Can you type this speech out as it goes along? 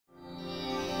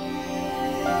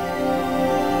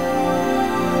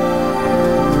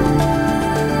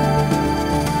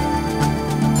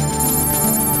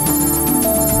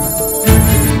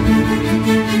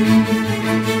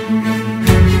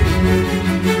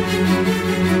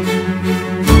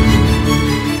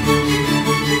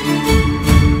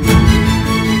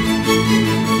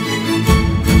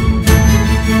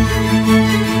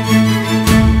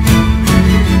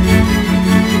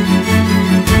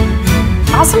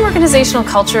Awesome organizational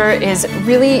culture is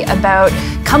really about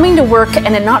coming to work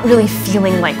and it not really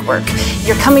feeling like work.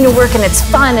 You're coming to work and it's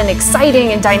fun and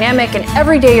exciting and dynamic and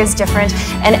every day is different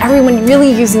and everyone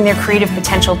really using their creative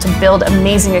potential to build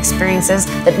amazing experiences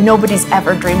that nobody's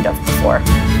ever dreamed of before.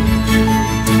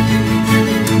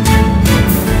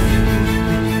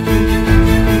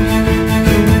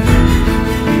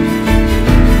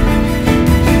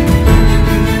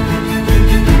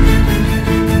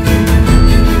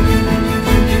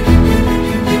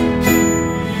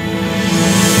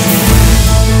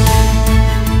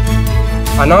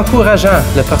 En encourageant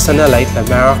le personnel à être le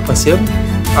meilleur possible,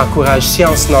 encourage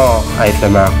Sciences Nord à être le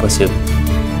meilleur possible.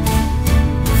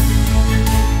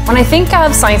 When I think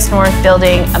of Science North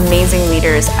building amazing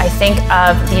leaders, I think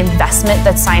of the investment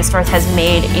that Science North has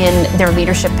made in their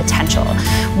leadership potential.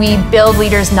 We build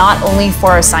leaders not only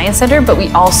for our Science Center, but we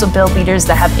also build leaders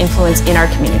that have influence in our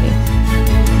community.